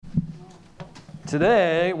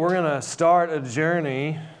Today, we're going to start a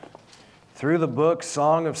journey through the book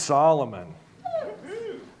Song of Solomon.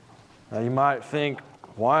 Now, you might think,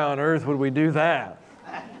 why on earth would we do that?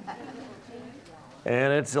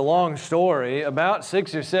 And it's a long story. About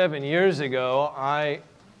 6 or 7 years ago, I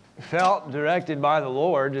felt directed by the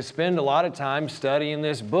Lord to spend a lot of time studying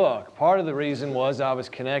this book. Part of the reason was I was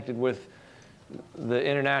connected with the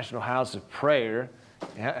International House of Prayer.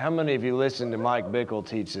 How many of you listened to Mike Bickle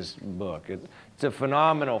teach this book? It's a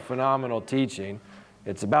phenomenal teaching.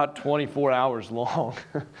 It's about 24 hours long.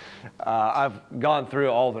 I've gone through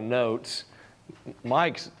all the notes.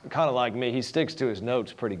 Mike's kind of like me. He sticks to his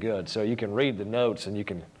notes pretty good. So you can read the notes and you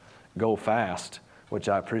can go fast, which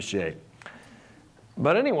I appreciate.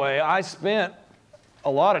 But anyway, I spent a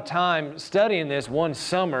lot of time studying this one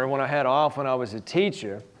summer when I had off when I was a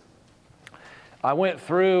teacher. I went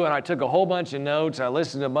through and I took a whole bunch of notes. I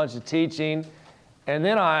listened to a bunch of teaching. And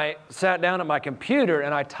then I sat down at my computer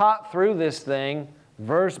and I taught through this thing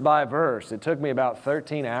verse by verse. It took me about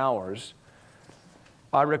 13 hours.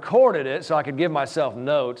 I recorded it so I could give myself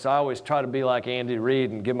notes. I always try to be like Andy Reid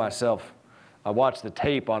and I watch the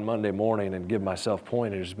tape on Monday morning and give myself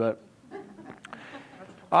pointers. But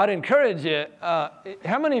I'd encourage you,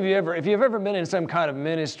 how many of you if you've ever been in some kind of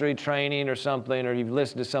ministry training or something, or you've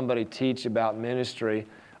listened to somebody teach about ministry,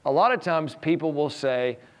 a lot of times people will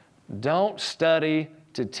say, don't study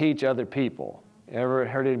to teach other people. Ever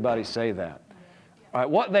heard anybody say that? All right,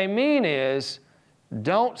 what they mean is,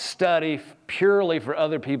 don't study purely for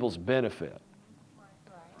other people's benefit.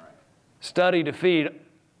 Study to feed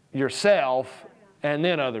yourself and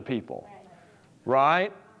then other people,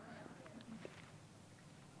 right?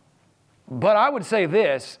 But I would say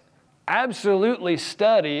this, absolutely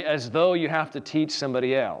study as though you have to teach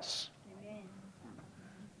somebody else.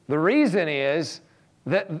 The reason is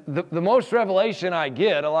that the most revelation I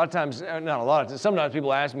get, sometimes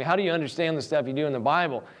people ask me, how do you understand the stuff you do in the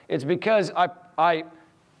Bible? It's because I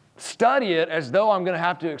study it as though I'm going to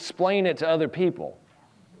have to explain it to other people.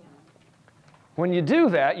 When you do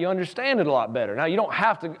that, you understand it a lot better. Now, you don't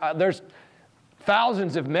have to, there's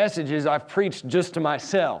thousands of messages I've preached just to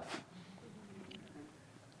myself.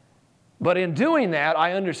 But in doing that,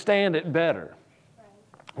 I understand it better.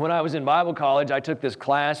 When I was in Bible college, I took this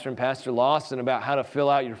class from Pastor Lawson about how to fill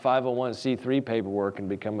out your 501c3 paperwork and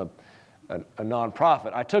become a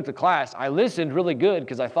nonprofit. I took the class. I listened really good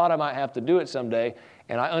because I thought I might have to do it someday,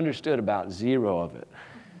 and I understood about zero of it.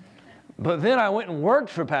 But then I went and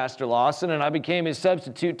worked for Pastor Lawson, and I became his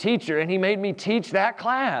substitute teacher, and he made me teach that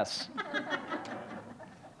class.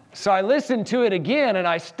 So I listened to it again, and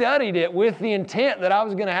I studied it with the intent that I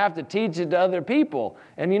was going to have to teach it to other people.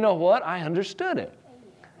 And you know what? I understood it.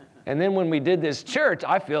 And then when we did this church,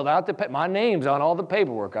 I filled out my name's on all the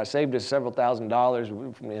paperwork. I saved us several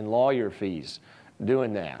 $1,000s in lawyer fees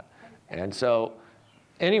doing that. And so,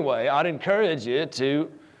 anyway, I'd encourage you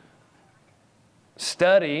to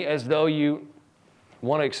study as though you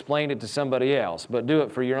want to explain it to somebody else, but do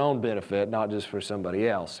it for your own benefit, not just for somebody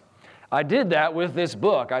else. I did that with this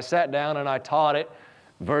book. I sat down and I taught it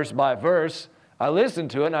verse by verse. I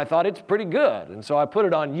listened to it and I thought it's pretty good. And so I put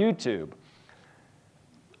it on YouTube.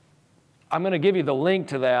 I'm going to give you the link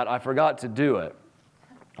to that. I forgot to do it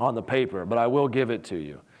on the paper, but I will give it to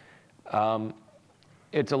you.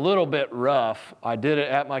 It's a little bit rough. I did it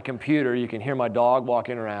at my computer. You can hear my dog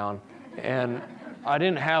walking around. And I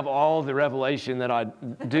didn't have all the revelation that I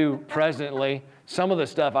do presently. Some of the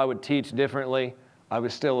stuff I would teach differently. I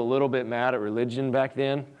was still a little bit mad at religion back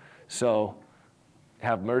then, so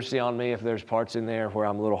have mercy on me if there's parts in there where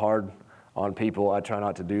I'm a little hard on people. I try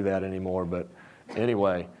not to do that anymore, but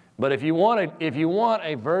anyway. But if you want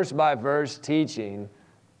a verse-by-verse teaching,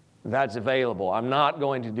 that's available. I'm not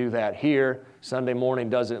going to do that here. Sunday morning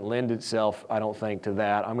doesn't lend itself, I don't think, to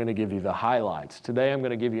that. I'm going to give you the highlights. Today I'm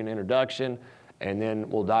going to give you an introduction, and then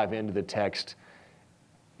we'll dive into the text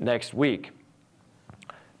next week.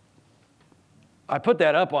 I put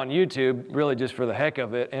that up on YouTube really just for the heck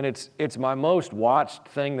of it, and it's my most watched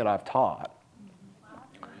thing that I've taught.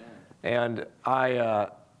 And I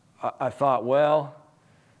thought, well,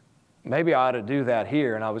 maybe I ought to do that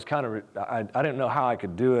here. And I was I didn't know how I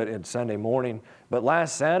could do it in Sunday morning. But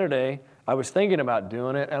last Saturday, I was thinking about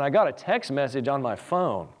doing it, and I got a text message on my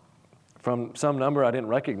phone from some number I didn't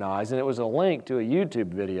recognize, and it was a link to a YouTube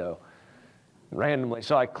video randomly.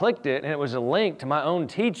 So I clicked it, and it was a link to my own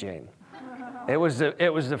teaching. It was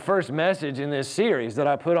the first message in this series that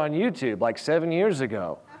I put on YouTube like 7 years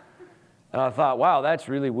ago. And I thought, wow, that's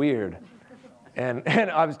really weird. And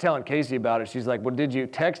I was telling Casey about it. She's like, well, did you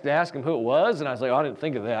text to ask him who it was? And I was like, oh, I didn't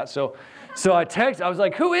think of that. So So I was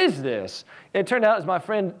like, who is this? It turned out it was my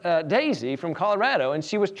friend Daisy from Colorado, and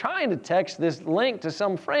she was trying to text this link to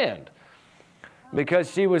some friend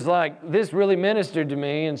because she was like, this really ministered to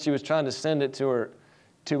me, and she was trying to send it to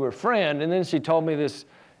her friend, and then she told me this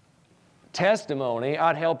testimony.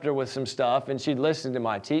 I'd helped her with some stuff, and she'd listened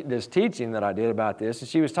to this teaching that I did about this, and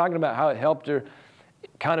she was talking about how it helped her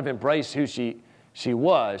kind of embrace who she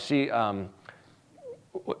was. She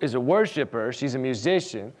is a worshiper. She's a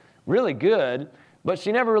musician, really good, but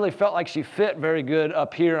she never really felt like she fit very good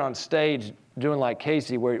up here on stage doing like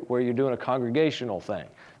Casey, where you're doing a congregational thing.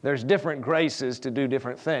 There's different graces to do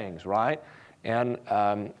different things, right? And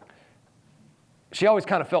she always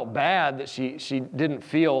kind of felt bad that she didn't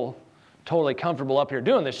feel totally comfortable up here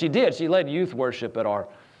doing this. She did. She led youth worship at our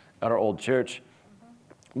old church.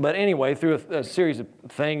 But anyway, through a series of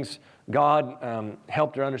things, God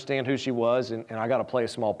helped her understand who she was, and I got to play a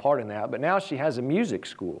small part in that. But now she has a music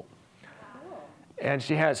school. And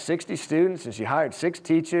she has 60 students, and she hired 6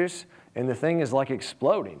 teachers, and the thing is like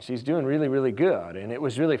exploding. She's doing really, really good. And it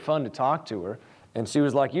was really fun to talk to her. And she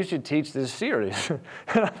was like, you should teach this series. And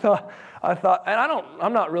I thought, and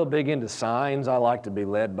I'm not real big into signs. I like to be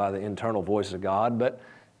led by the internal voice of God. But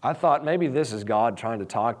I thought maybe this is God trying to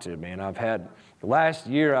talk to me. And last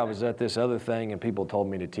year I was at this other thing and people told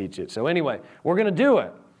me to teach it. So anyway, we're going to do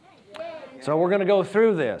it. So we're going to go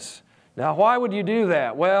through this. Now, why would you do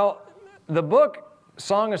that? Well, the book,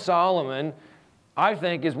 Song of Solomon, I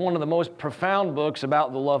think is one of the most profound books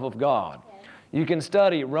about the love of God. You can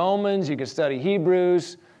study Romans, you can study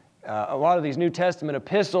Hebrews, a lot of these New Testament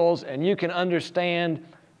epistles, and you can understand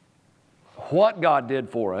what God did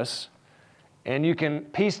for us, and you can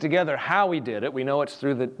piece together how He did it. We know it's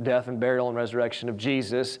through the death and burial and resurrection of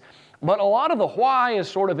Jesus, but a lot of the why is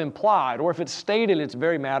sort of implied, or if it's stated, it's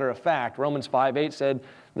very matter of fact. Romans 5:8 said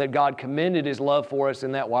that God commended His love for us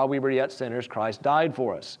in that while we were yet sinners, Christ died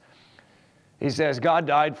for us. He says God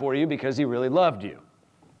died for you because He really loved you,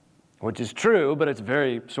 which is true, but it's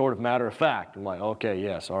very sort of matter of fact. I'm like, okay,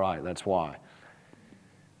 yes, all right, that's why.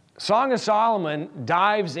 Song of Solomon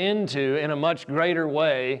dives into, in a much greater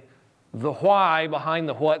way, the why behind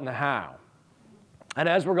the what and the how. And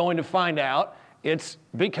as we're going to find out, it's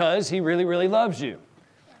because He really, really loves you.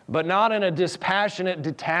 But not in a dispassionate,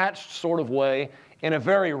 detached sort of way, in a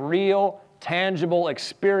very real, tangible,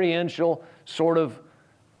 experiential sort of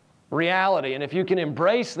reality. And if you can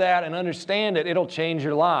embrace that and understand it, it'll change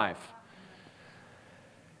your life.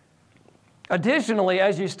 Additionally,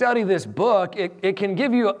 as you study this book, it can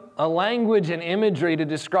give you a language and imagery to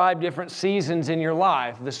describe different seasons in your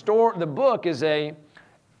life. The book is a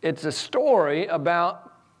story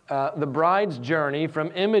about the bride's journey from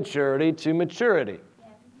immaturity to maturity.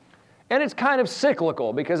 And it's kind of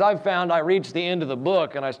cyclical because I've found I reach the end of the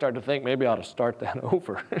book and I start to think maybe I ought to start that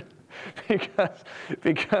over.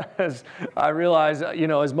 because I realize,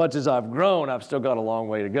 as much as I've grown, I've still got a long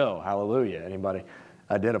way to go. Hallelujah. Anybody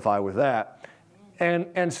identify with that?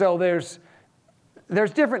 And so there's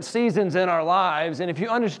different seasons in our lives, and if you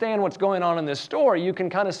understand what's going on in this story, you can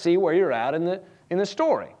kind of see where you're at in the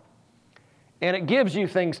story. And it gives you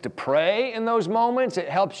things to pray in those moments. It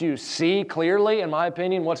helps you see clearly, in my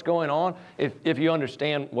opinion, what's going on if you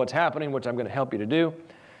understand what's happening, which I'm going to help you to do.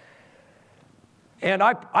 And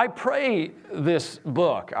I pray this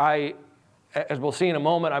book. As we'll see in a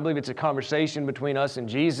moment, I believe it's a conversation between us and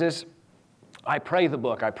Jesus. I pray the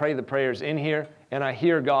book. I pray the prayers in here, and I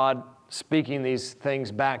hear God speaking these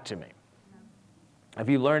things back to me. If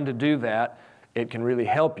you learn to do that, it can really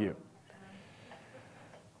help you.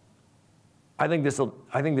 I think this will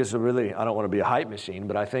really, I don't want to be a hype machine,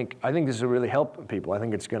 but I think this will really help people. I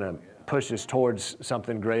think it's going to push us towards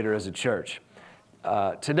something greater as a church.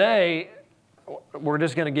 Today, we're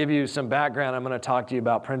just going to give you some background. I'm going to talk to you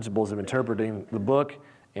about principles of interpreting the book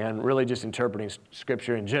and really just interpreting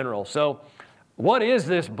Scripture in general. So, what is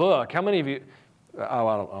this book? How many of you, I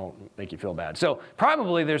don't make you feel bad. So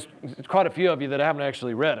probably there's quite a few of you that haven't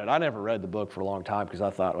actually read it. I never read the book for a long time because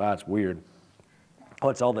I thought, well, that's weird.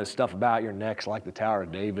 What's all this stuff about your neck's like the Tower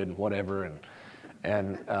of David and whatever.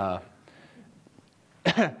 But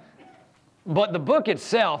the book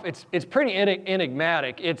itself, it's pretty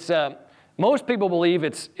enigmatic. Most people believe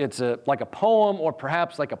it's like a poem or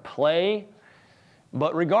perhaps like a play.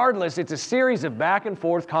 But regardless, it's a series of back and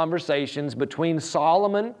forth conversations between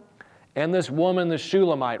Solomon and this woman, the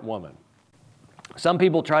Shulamite woman. Some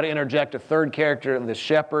people try to interject a third character, the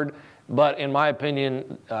shepherd, but in my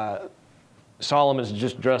opinion, Solomon's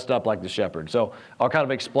just dressed up like the shepherd. So I'll kind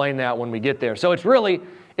of explain that when we get there. So it's really,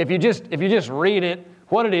 if you just read it,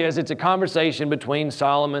 what it is, it's a conversation between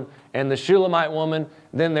Solomon and the Shulamite woman.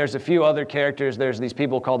 Then there's a few other characters. There's these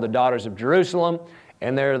people called the Daughters of Jerusalem,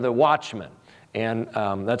 and they're the watchmen. And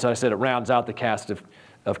that's how I said it rounds out the cast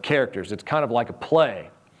of characters. It's kind of like a play.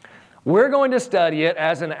 We're going to study it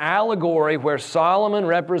as an allegory where Solomon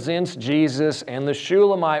represents Jesus and the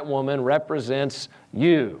Shulamite woman represents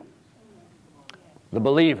you, the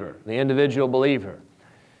believer, the individual believer.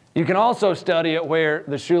 You can also study it where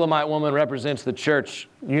the Shulamite woman represents the church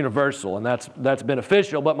universal, and that's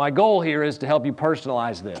beneficial, but my goal here is to help you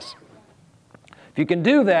personalize this. If you can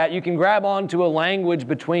do that, you can grab onto a language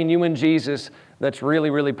between you and Jesus that's really,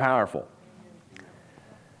 really powerful.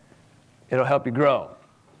 It'll help you grow.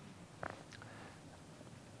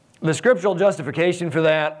 The scriptural justification for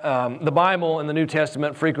that, the Bible in the New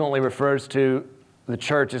Testament frequently refers to the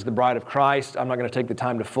church as the bride of Christ. I'm not going to take the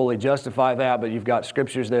time to fully justify that, but you've got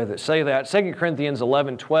scriptures there that say that. 2 Corinthians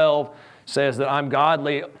 11:12 says that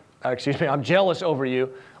I'm jealous over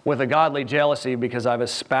you with a godly jealousy because I've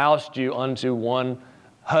espoused you unto one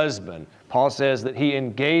husband. Paul says that he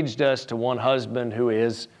engaged us to one husband who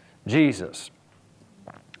is Jesus.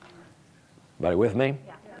 Everybody with me?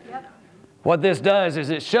 Yeah. Yep. What this does is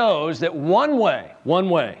it shows that one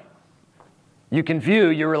way you can view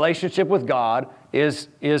your relationship with God is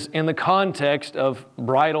in the context of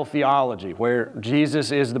bridal theology, where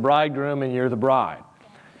Jesus is the bridegroom and you're the bride.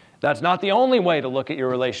 That's not the only way to look at your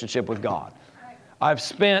relationship with God. I've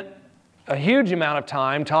spent a huge amount of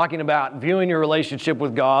time talking about viewing your relationship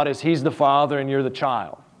with God as He's the Father and you're the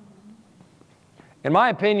child. In my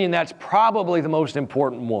opinion, that's probably the most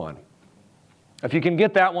important one. If you can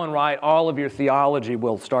get that one right, all of your theology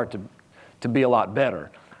will start to be a lot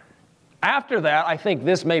better. After that, I think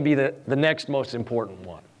this may be the next most important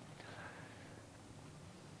one.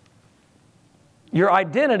 Your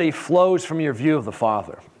identity flows from your view of the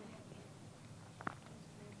Father.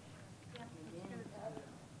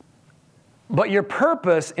 But your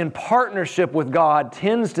purpose in partnership with God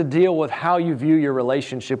tends to deal with how you view your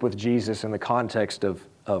relationship with Jesus in the context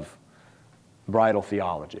of bridal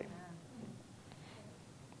theology.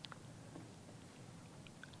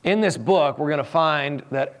 In this book, we're going to find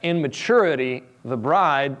that in maturity, the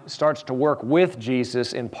bride starts to work with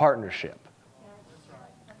Jesus in partnership.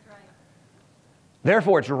 That's right.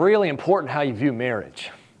 Therefore, it's really important how you view marriage.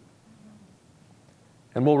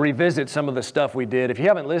 And we'll revisit some of the stuff we did. If you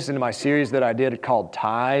haven't listened to my series that I did called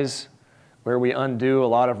Ties, where we undo a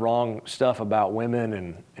lot of wrong stuff about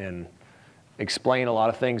women and explain a lot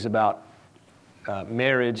of things about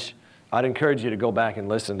marriage, I'd encourage you to go back and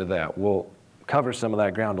listen to that. We'll cover some of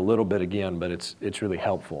that ground a little bit again, but it's really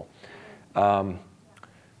helpful.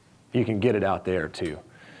 You can get it out there too.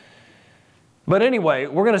 But anyway,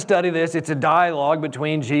 we're going to study this. It's a dialogue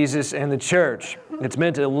between Jesus and the church. It's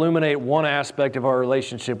meant to illuminate one aspect of our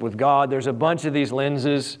relationship with God. There's a bunch of these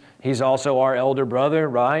lenses. He's also our elder brother,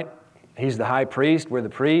 right? He's the high priest. We're the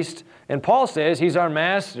priest. And Paul says he's our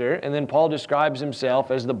master, and then Paul describes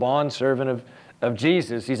himself as the bondservant of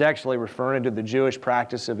Jesus. He's actually referring to the Jewish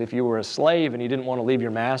practice of if you were a slave and you didn't want to leave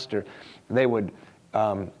your master, they would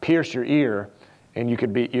pierce your ear and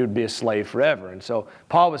you'd be a slave forever. And so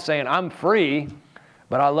Paul was saying, I'm free,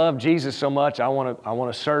 but I love Jesus so much I want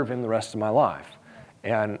to serve Him the rest of my life.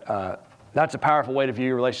 And that's a powerful way to view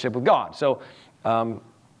your relationship with God. So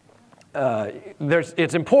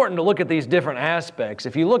it's important to look at these different aspects.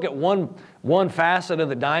 If you look at one facet of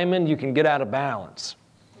the diamond, you can get out of balance.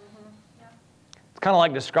 Kind of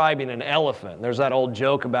like describing an elephant. There's that old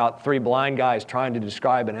joke about three blind guys trying to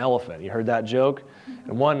describe an elephant. You heard that joke?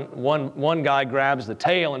 And one guy grabs the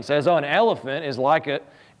tail and says, "Oh, an elephant is like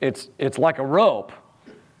it's like a rope."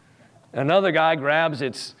 Another guy grabs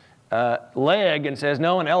its leg and says,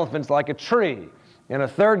 "No, an elephant's like a tree." And a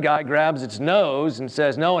third guy grabs its nose and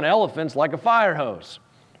says, "No, an elephant's like a fire hose."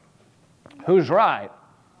 Who's right?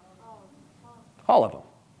 All of them.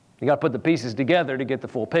 You got to put the pieces together to get the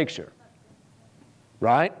full picture.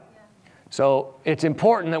 Right? Yeah. So it's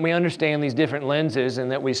important that we understand these different lenses and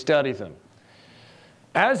that we study them.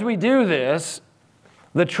 As we do this,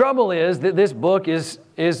 the trouble is that this book is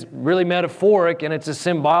really metaphoric and it's a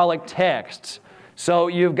symbolic text. So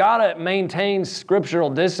you've got to maintain scriptural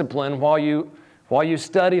discipline while you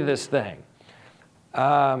study this thing.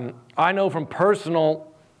 I know from personal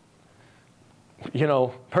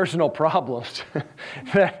problems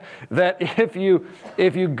that if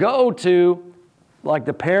you go to like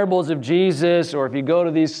the parables of Jesus, or if you go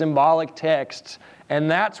to these symbolic texts,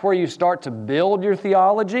 and that's where you start to build your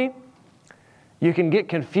theology, you can get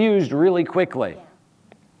confused really quickly.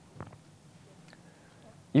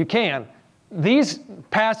 You can. These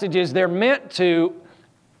passages, they're meant to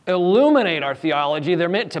illuminate our theology. They're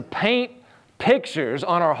meant to paint pictures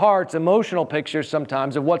on our hearts, emotional pictures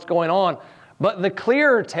sometimes of what's going on. But the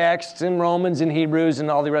clearer texts in Romans and Hebrews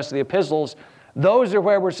and all the rest of the epistles, those are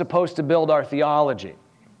where we're supposed to build our theology.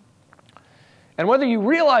 And whether you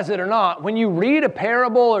realize it or not, when you read a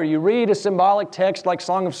parable or you read a symbolic text like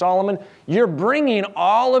Song of Solomon, you're bringing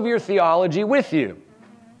all of your theology with you.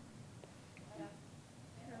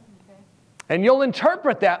 And you'll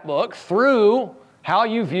interpret that book through how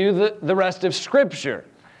you view the rest of Scripture.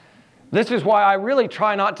 This is why I really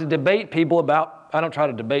try not to debate people about, I don't try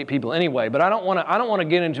to debate people anyway, but I don't want to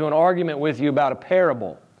get into an argument with you about a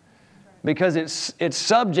parable because it's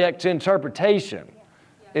subject to interpretation.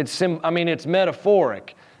 It's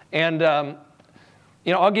metaphoric. And,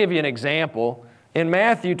 I'll give you an example. In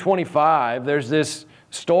Matthew 25, there's this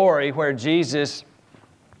story where Jesus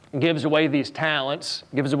gives away these talents,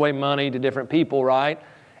 gives away money to different people, right?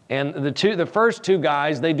 And the first two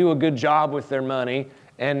guys, they do a good job with their money.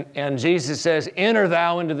 And Jesus says, "Enter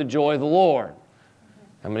thou into the joy of the Lord."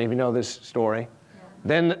 How many of you know this story?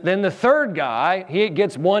 Yeah. Then the third guy, he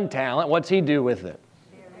gets one talent. What's he do with it?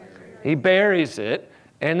 He buries it.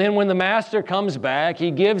 And then when the master comes back,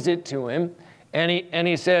 he gives it to him. And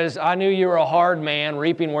he says, "I knew you were a hard man,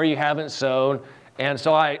 reaping where you haven't sown. And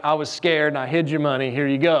so I was scared and I hid your money. Here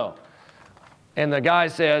you go." And the guy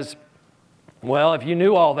says, "Well, if you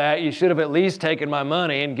knew all that, you should have at least taken my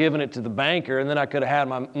money and given it to the banker, and then I could have had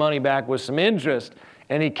my money back with some interest."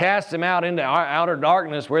 And he casts him out into outer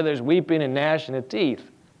darkness where there's weeping and gnashing of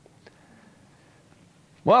teeth.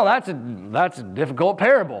 Well, that's a difficult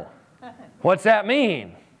parable. What's that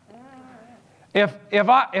mean? If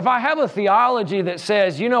I have a theology that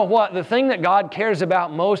says, you know what, the thing that God cares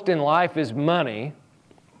about most in life is money,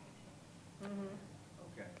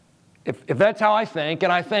 if that's how I think,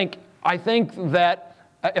 and I think that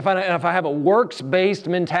if I have a works-based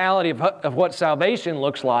mentality of what salvation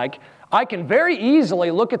looks like, I can very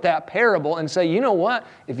easily look at that parable and say, you know what,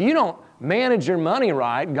 if you don't manage your money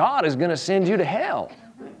right, God is going to send you to hell.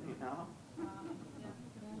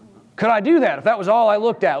 Could I do that if that was all I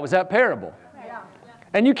looked at was that parable?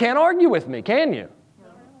 And you can't argue with me, can you?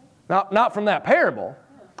 Not from that parable.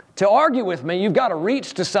 To argue with me, you've got to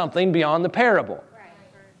reach to something beyond the parable.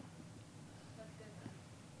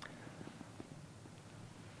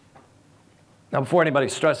 Now, before anybody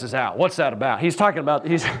stresses out, what's that about? He's talking about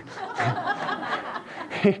he's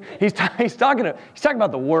talking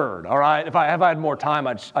about the Word. All right. If I had more time,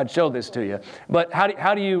 I'd show this to you. But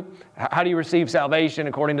how do you receive salvation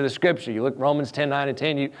according to the Scripture? You look Romans 10:9 and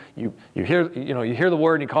 10. You hear the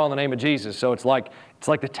Word and you call on the name of Jesus. So it's like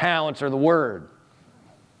the talents or the Word.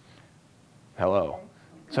 Hello.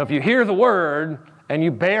 So if you hear the Word and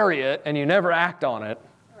you bury it and you never act on it,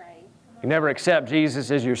 you never accept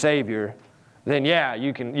Jesus as your Savior, then yeah,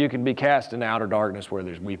 you can be cast into outer darkness where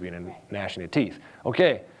there's weeping and gnashing of teeth.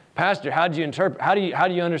 Okay, Pastor, how do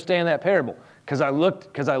you understand that parable? Because I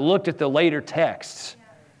looked at the later texts.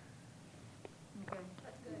 Okay.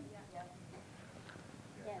 That's good.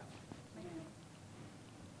 Yeah.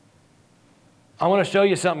 I want to show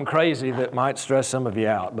you something crazy that might stress some of you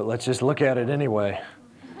out, but let's just look at it anyway.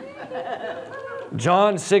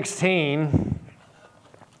 John 16.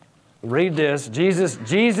 Read this.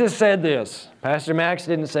 Jesus said this. Pastor Max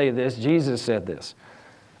didn't say this. Jesus said this.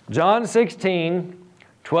 John 16,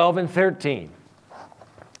 12 and 13.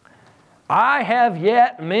 "I have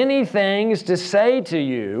yet many things to say to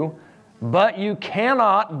you, but you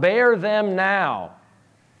cannot bear them now.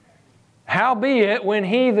 Howbeit, when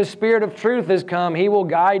He, the Spirit of truth, is come, He will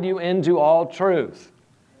guide you into all truth."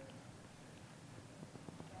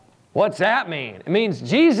 What's that mean? It means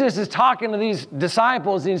Jesus is talking to these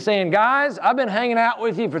disciples and He's saying, "Guys, I've been hanging out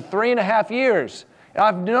with you for 3.5 years.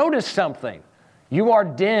 I've noticed something. You are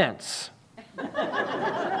dense."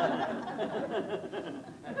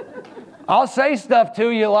 I'll say stuff to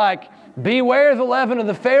you like, "Beware the leaven of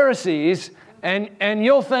the Pharisees," and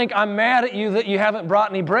you'll think I'm mad at you that you haven't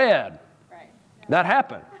brought any bread. Right. That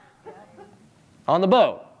happened on the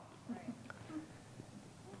boat.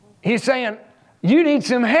 He's saying, you need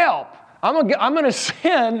some help. I'm going to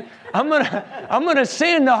send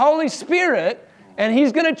the Holy Spirit, and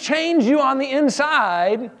He's going to change you on the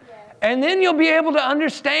inside, and then you'll be able to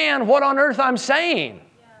understand what on earth I'm saying.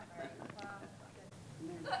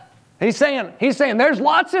 He's saying, there's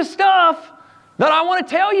lots of stuff that I want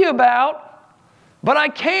to tell you about, but I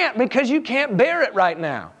can't because you can't bear it right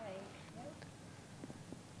now.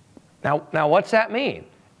 Now what's that mean?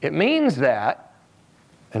 It means that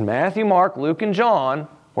in Matthew, Mark, Luke, and John,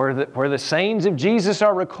 where the sayings of Jesus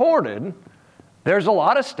are recorded, there's a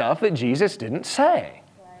lot of stuff that Jesus didn't say.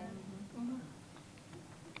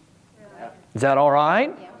 Is that all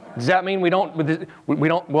right? Yeah. Does that mean we don't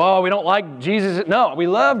like Jesus? No, we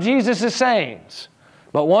love Jesus' sayings.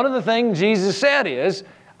 But one of the things Jesus said is,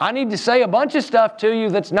 I need to say a bunch of stuff to you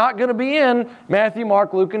that's not going to be in Matthew,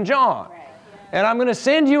 Mark, Luke, and John. Right. And I'm going to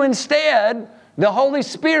send you instead the Holy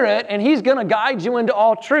Spirit, and He's going to guide you into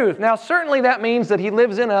all truth. Now, certainly that means that He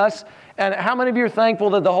lives in us. And how many of you are thankful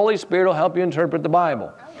that the Holy Spirit will help you interpret the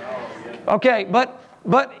Bible? Okay, but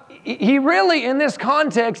He really, in this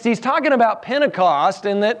context, He's talking about Pentecost,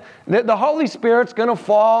 and that the Holy Spirit's going to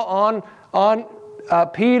fall on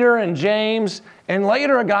Peter and James, and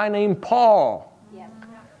later a guy named Paul,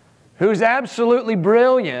 who's absolutely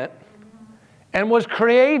brilliant and was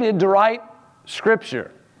created to write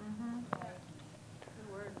Scripture.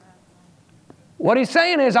 What he's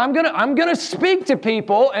saying is, I'm gonna speak to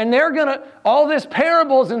people, and they're gonna, all this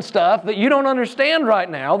parables and stuff that you don't understand right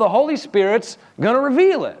now, the Holy Spirit's gonna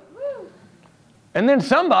reveal it. And then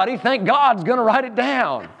somebody, thank God, is gonna write it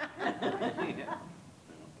down.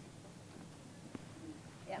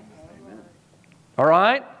 All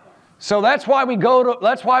right? So that's why we go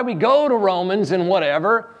to Romans and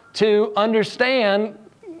whatever to understand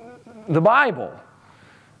the Bible.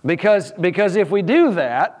 Because if we do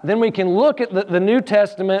that, then we can look at the New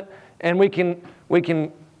Testament, and we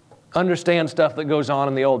can understand stuff that goes on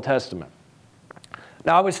in the Old Testament.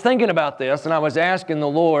 Now, I was thinking about this, and I was asking the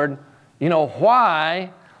Lord, why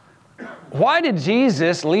did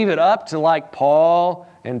Jesus leave it up to like Paul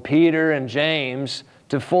and Peter and James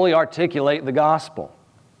to fully articulate the gospel?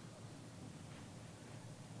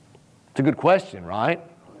 It's a good question, right?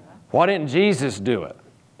 Why didn't Jesus do it?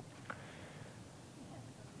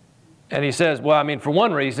 And he says, for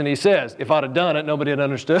one reason, he says, if I'd have done it, nobody had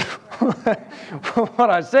understood what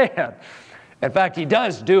I said. In fact, he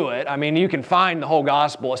does do it. You can find the whole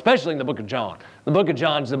gospel, especially in the book of John. The book of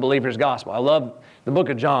John is the believer's gospel. I love, the book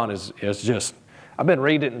of John is just, I've been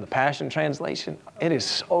reading it in the Passion Translation. It is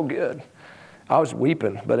so good. I was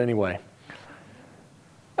weeping, but anyway.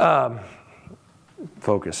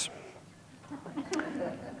 Focus.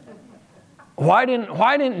 Why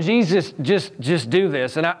didn't Jesus just do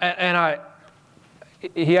this?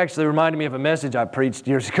 He actually reminded me of a message I preached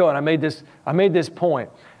years ago, and I made this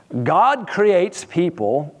point. God creates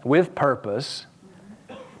people with purpose,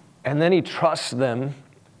 and then He trusts them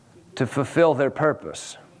to fulfill their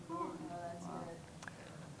purpose.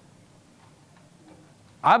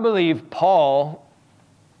 I believe Paul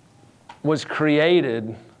was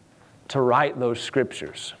created to write those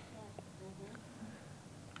scriptures.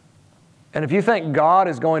 And if you think God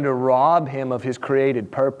is going to rob him of his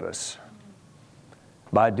created purpose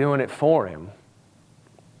by doing it for him,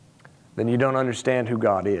 then you don't understand who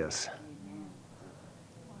God is.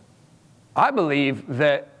 I believe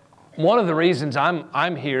that one of the reasons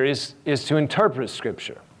I'm here is to interpret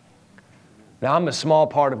Scripture. Now, I'm a small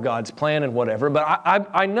part of God's plan and whatever, but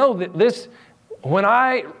I know that this, when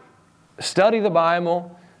I study the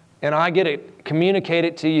Bible and I get it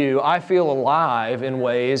communicated to you, I feel alive in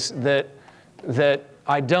ways that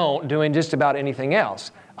I don't doing just about anything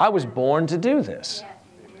else. I was born to do this.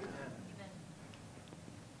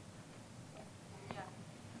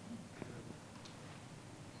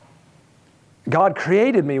 God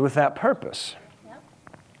created me with that purpose.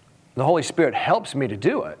 The Holy Spirit helps me to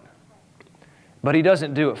do it, but He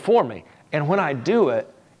doesn't do it for me. And when I do it,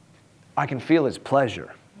 I can feel His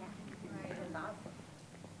pleasure.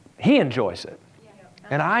 He enjoys it,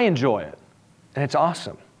 and I enjoy it, and it's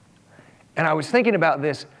awesome. And I was thinking about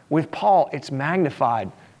this with Paul. It's magnified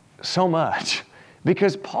so much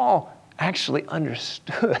because Paul actually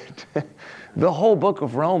understood the whole book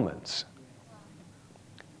of Romans.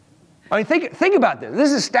 Think about this.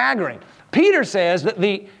 This is staggering. Peter says that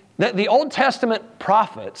the Old Testament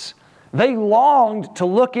prophets, they longed to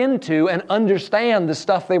look into and understand the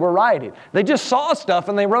stuff they were writing. They just saw stuff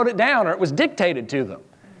and they wrote it down, or it was dictated to them.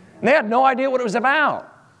 And they had no idea what it was about.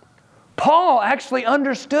 Paul actually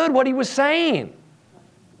understood what he was saying.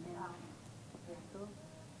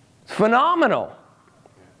 It's phenomenal.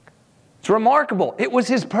 It's remarkable. It was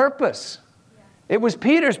his purpose. It was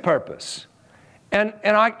Peter's purpose. And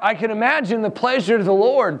I can imagine the pleasure of the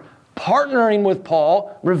Lord partnering with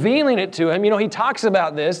Paul, revealing it to him. He talks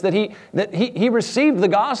about this, that he received the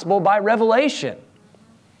gospel by revelation.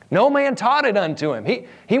 No man taught it unto him.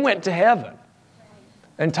 He went to heaven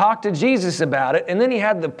and talked to Jesus about it, and then he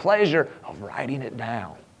had the pleasure of writing it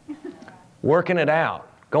down, working it out,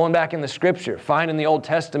 going back in the Scripture, finding the Old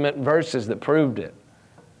Testament verses that proved it.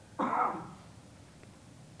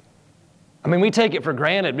 We take it for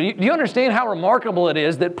granted, but do you understand how remarkable it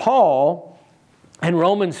is that Paul, in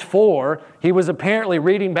Romans 4, he was apparently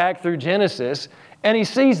reading back through Genesis, and he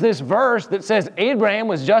sees this verse that says Abraham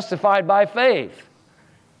was justified by faith.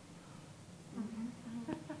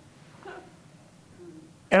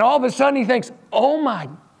 And all of a sudden he thinks, oh my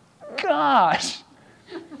gosh,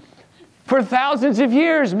 for thousands of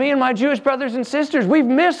years, me and my Jewish brothers and sisters, we've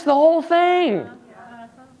missed the whole thing.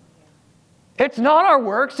 It's not our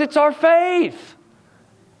works, it's our faith.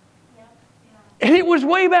 And it was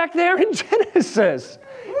way back there in Genesis.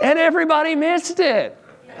 And everybody missed it.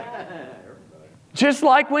 Just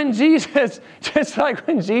like when Jesus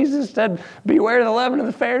said, beware the leaven of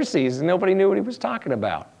the Pharisees, and nobody knew what he was talking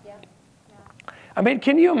about. I mean,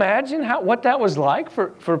 can you imagine what that was like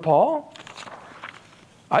for Paul?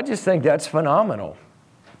 I just think that's phenomenal.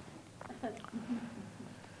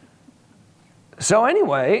 So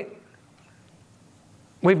anyway,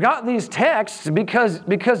 we've got these texts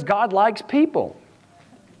because God likes people.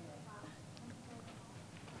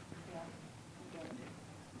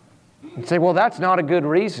 You say, well, that's not a good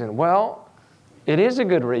reason. Well, it is a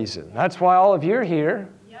good reason. That's why all of you are here.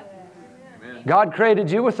 God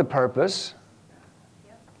created you with a purpose.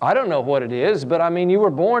 I don't know what it is, but I mean, you were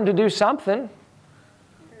born to do something.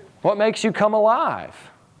 What makes you come alive?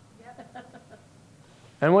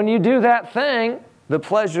 And when you do that thing, the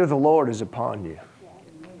pleasure of the Lord is upon you.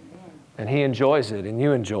 And He enjoys it, and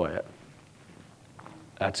you enjoy it.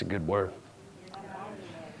 That's a good word.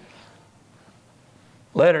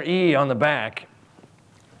 Letter E on the back.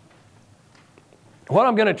 What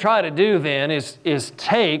I'm going to try to do then is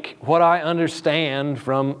take what I understand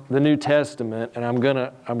from the New Testament, and I'm going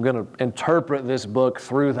to interpret this book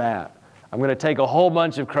through that. I'm going to take a whole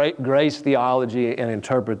bunch of grace theology and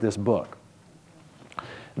interpret this book.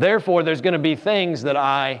 Therefore, there's going to be things that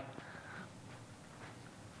I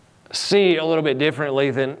see a little bit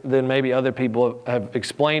differently than maybe other people have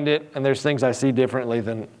explained it, and there's things I see differently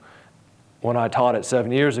than when I taught it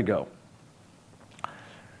 7 years ago.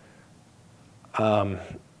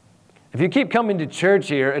 If you keep coming to church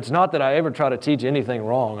here, it's not that I ever try to teach anything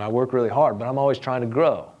wrong. I work really hard, but I'm always trying to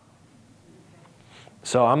grow.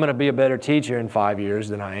 So I'm going to be a better teacher in 5 years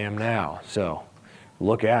than I am now. So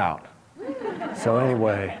look out. So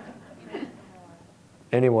anyway,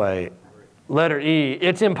 letter E.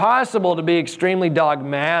 It's impossible to be extremely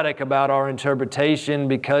dogmatic about our interpretation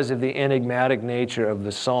because of the enigmatic nature of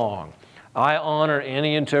the song. I honor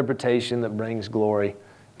any interpretation that brings glory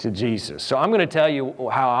to Jesus. So I'm going to tell you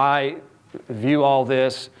how I view all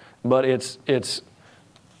this, but it's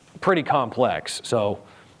pretty complex. So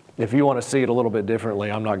if you want to see it a little bit differently,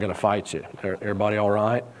 I'm not going to fight you. Everybody all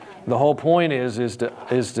right? The whole point is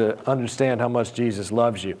to understand how much Jesus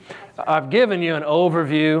loves you. I've given you an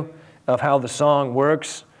overview of how the song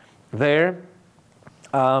works there.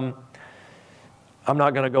 I'm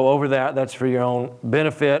not going to go over that. That's for your own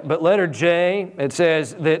benefit. But letter J, it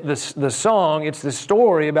says that the song, it's the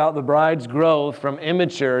story about the bride's growth from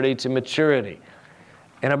immaturity to maturity.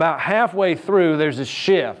 And about halfway through, there's a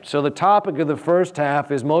shift. So the topic of the first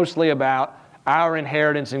half is mostly about our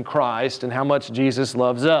inheritance in Christ and how much Jesus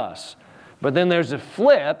loves us. But then there's a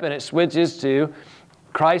flip, and it switches to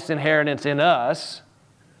Christ's inheritance in us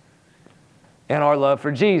and our love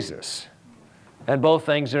for Jesus. And both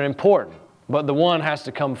things are important. But the one has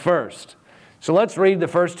to come first. So let's read the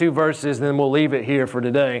first two verses, and then we'll leave it here for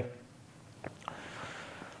today.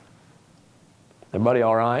 Everybody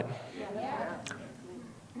all right? Yeah.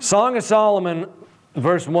 Song of Solomon,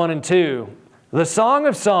 verse 1 and 2. The Song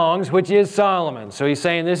of Songs, which is Solomon. So he's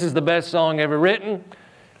saying this is the best song ever written.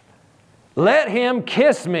 Let him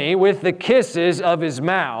kiss me with the kisses of his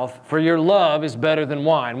mouth, for your love is better than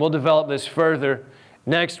wine. We'll develop this further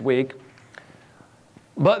next week.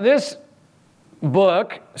 But this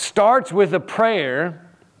book starts with a prayer.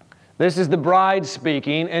 This is the bride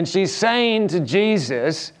speaking, and she's saying to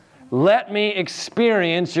Jesus, let me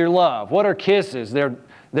experience your love. What are kisses?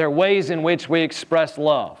 They're ways in which we express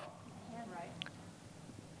love.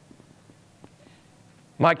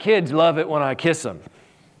 My kids love it when I kiss them.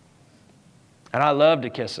 And I love to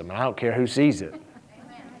kiss them, and I don't care who sees it.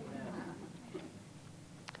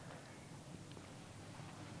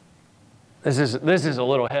 This is a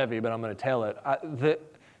little heavy, but I'm going to tell it.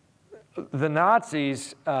 The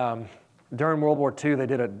Nazis, during World War II, they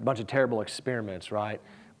did a bunch of terrible experiments, right?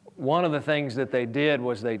 One of the things that they did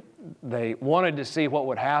was they wanted to see what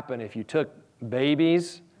would happen if you took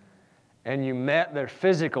babies and you met their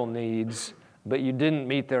physical needs, but you didn't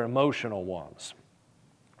meet their emotional ones.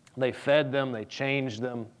 They fed them, they changed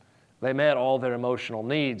them, they met all their emotional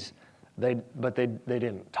needs, but they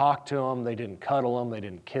didn't talk to them, they didn't cuddle them, they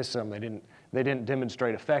didn't kiss them, they didn't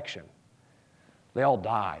demonstrate affection. They all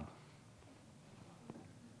died.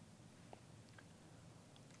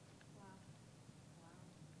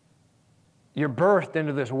 you're birthed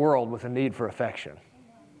into this world with a need for affection.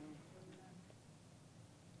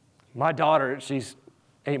 My daughter, she's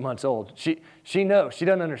 8 months old. She knows. She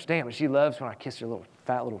doesn't understand, but she loves when I kiss her little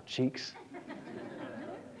fat little cheeks.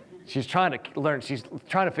 She's trying to learn. She's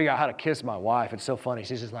trying to figure out how to kiss my wife. It's so funny.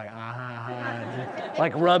 She's just like,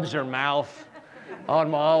 like rubs her mouth on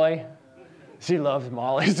Molly. She loves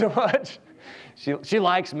Molly so much. She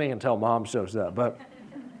likes me until Mom shows up. But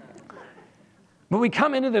we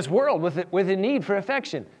come into this world with a need for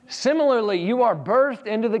affection. Similarly, you are birthed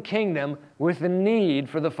into the kingdom with a need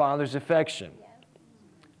for the Father's affection.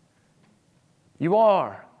 You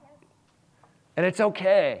are. And it's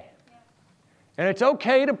okay. And it's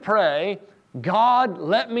okay to pray, God,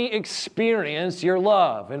 let me experience your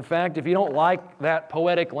love. In fact, if you don't like that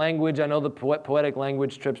poetic language, I know the poetic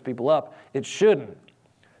language trips people up. It shouldn't.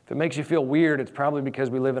 If it makes you feel weird, it's probably because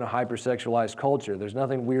we live in a hypersexualized culture. There's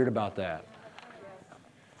nothing weird about that.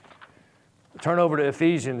 Turn over to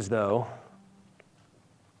Ephesians, though.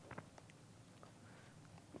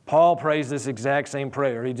 Paul prays this exact same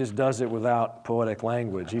prayer. He just does it without poetic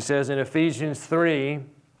language. He says in Ephesians 3,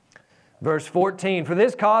 verse 14, "For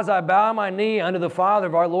this cause I bow my knee unto the Father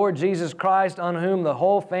of our Lord Jesus Christ, on whom the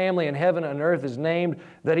whole family in heaven and earth is named,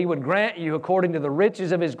 that He would grant you, according to the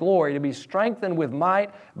riches of His glory, to be strengthened with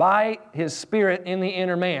might by His Spirit in the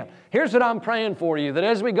inner man." Here's what I'm praying for you, that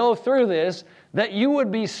as we go through this, that you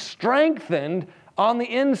would be strengthened on the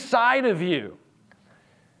inside of you.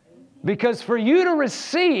 Because for you to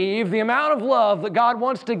receive the amount of love that God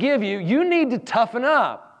wants to give you, you need to toughen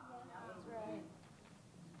up.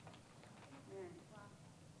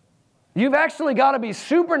 You've actually got to be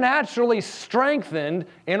supernaturally strengthened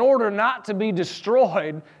in order not to be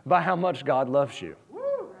destroyed by how much God loves you.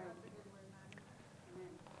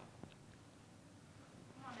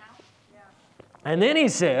 And then he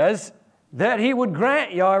says that he would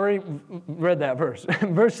grant you, I already read that verse,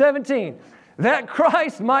 verse 17, that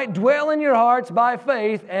Christ might dwell in your hearts by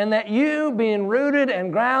faith, and that you, being rooted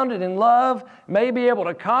and grounded in love, may be able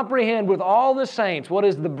to comprehend with all the saints what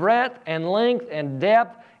is the breadth and length and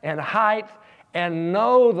depth and height, and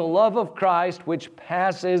know the love of Christ which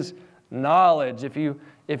passes knowledge.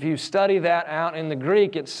 If you study that out in the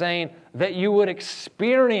Greek, it's saying that you would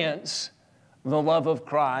experience the love of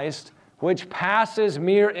Christ which passes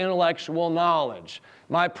mere intellectual knowledge.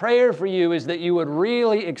 My prayer for you is that you would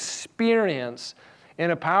really experience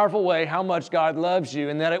in a powerful way how much God loves you,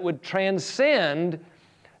 and that it would transcend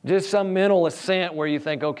just some mental assent where you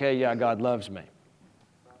think, okay, yeah, God loves me.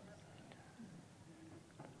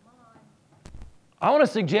 I want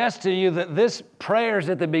to suggest to you that this prayer is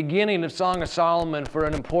at the beginning of Song of Solomon for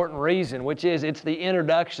an important reason, which is it's the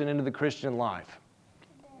introduction into the Christian life.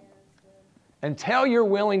 Until you're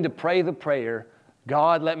willing to pray the prayer,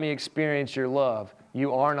 God, let me experience your love,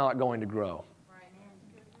 you are not going to grow.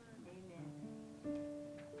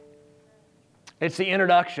 It's the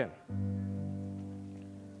introduction.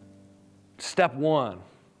 Step one.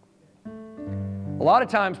 A lot of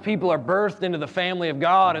times people are birthed into the family of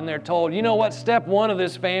God and they're told, you know what, step one of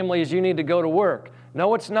this family is you need to go to work.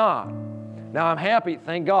 No, it's not. Now, I'm happy,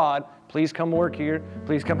 thank God. Please come work here.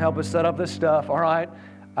 Please come help us set up this stuff, all right?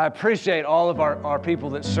 I appreciate all of our people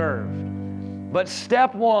that serve. But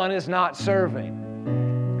step one is not serving.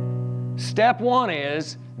 Step one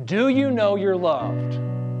is, do you know you're loved?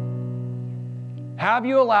 Have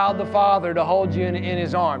you allowed the Father to hold you in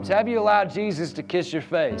His arms? Have you allowed Jesus to kiss your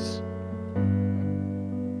face?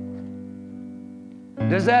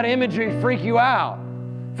 Does that imagery freak you out?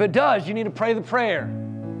 If it does, you need to pray the prayer.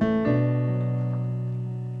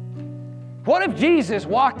 What if Jesus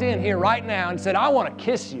walked in here right now and said, I want to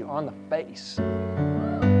kiss you on the face?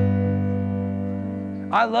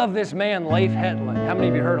 I love this man, Leif Hetland. How many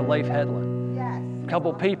of you heard of Leif Hetland? Yes. A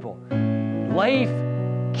couple people. Leif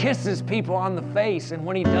kisses people on the face, and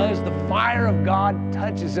when he does, the fire of God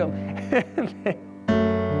touches them.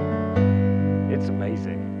 It's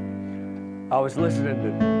amazing. I was listening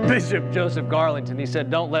to Bishop Joseph Garlington. He said,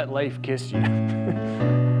 don't let Leif kiss you.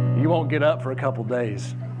 You won't get up for a couple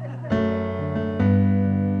days.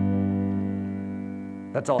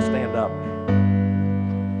 Let's all stand up.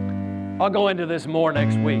 I'll go into this more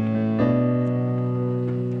next week.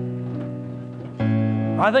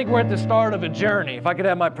 I think we're at the start of a journey. If I could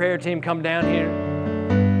have my prayer team come down here.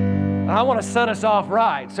 I want to set us off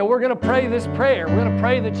right. So we're going to pray this prayer. We're going to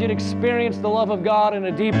pray that you'd experience the love of God in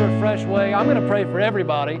a deeper, fresh way. I'm going to pray for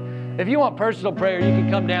everybody. If you want personal prayer, you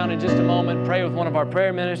can come down in just a moment, pray with one of our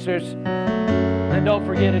prayer ministers. And don't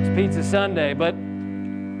forget, it's Pizza Sunday. But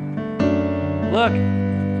look,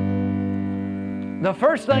 the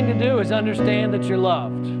first thing to do is understand that you're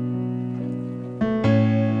loved.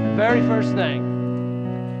 very first thing.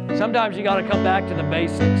 Sometimes you got to come back to the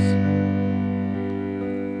basics.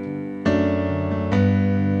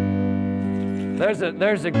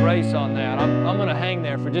 There's a grace on that. I'm going to hang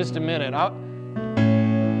there for just a minute.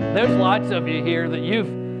 There's lots of you here that you've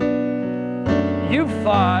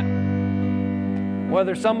thought,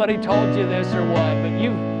 whether somebody told you this or what, but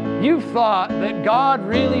you've thought that God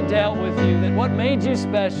really dealt with you, that what made you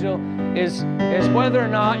special is whether or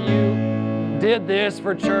not you did this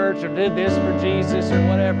for church or did this for Jesus or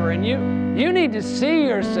whatever. And you need to see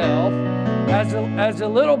yourself as a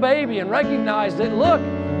little baby and recognize that, look,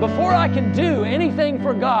 before I can do anything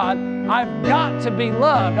for God, I've got to be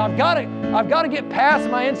loved. I've got to get past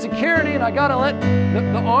my insecurity, and I got to let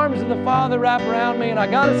the arms of the Father wrap around me, and I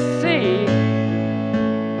got to see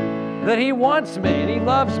that He wants me and He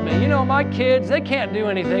loves me. You know, my kids, they can't do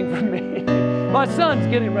anything for me. My son's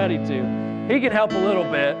getting ready to. He can help a little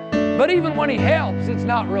bit, but even when he helps, it's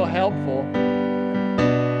not real helpful.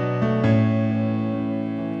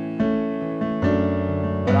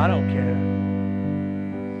 But I don't care.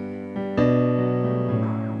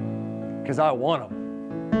 Because I want them.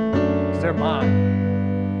 Because they're mine.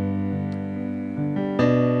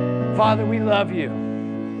 Father, we love you.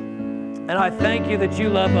 And I thank you that you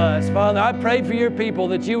love us. Father, I pray for your people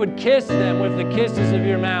that you would kiss them with the kisses of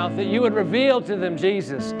your mouth, that you would reveal to them,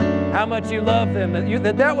 Jesus, how much you love them,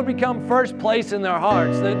 that would become first place in their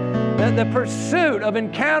hearts, that the pursuit of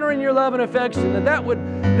encountering your love and affection, that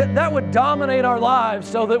would dominate our lives,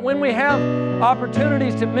 so that when we have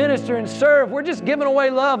opportunities to minister and serve, we're just giving away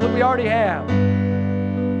love that we already have.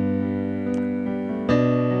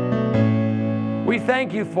 We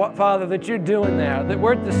thank you, Father, that you're doing that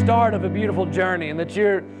we're at the start of a beautiful journey, and that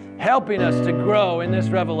you're helping us to grow in this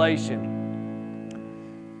revelation.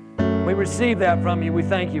 We receive that from you. We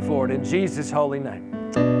thank you for it in Jesus' holy name.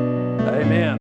 Amen.